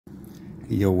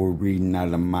Yo, we're reading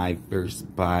out of My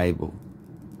First Bible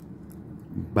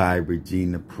by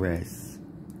Regina Press.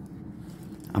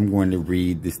 I'm going to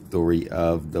read the story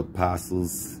of the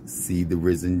apostles see the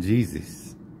risen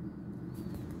Jesus.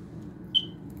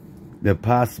 The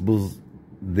apostles,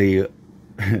 the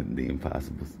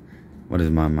impossibles. What is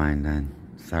my mind on?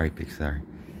 Sorry, Pixar.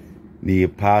 The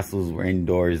apostles were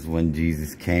indoors when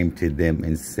Jesus came to them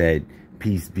and said,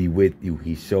 "Peace be with you."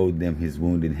 He showed them his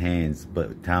wounded hands,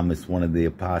 but Thomas, one of the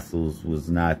apostles,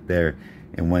 was not there.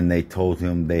 And when they told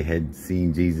him they had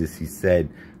seen Jesus, he said,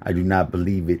 "I do not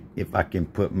believe it. If I can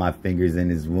put my fingers in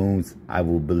his wounds, I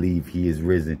will believe he is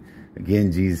risen."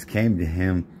 Again, Jesus came to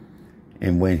him,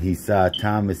 and when he saw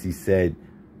Thomas, he said,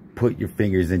 "Put your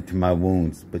fingers into my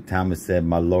wounds." But Thomas said,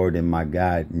 "My Lord and my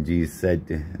God." And Jesus said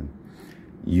to him,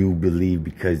 "You believe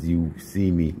because you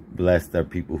see me. Blessed are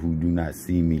people who do not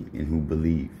see me and who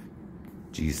believe."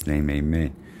 In Jesus' name, amen.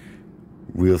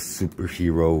 Real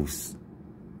superheroes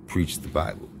preach the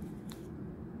Bible.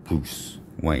 Bruce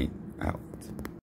Wayne out.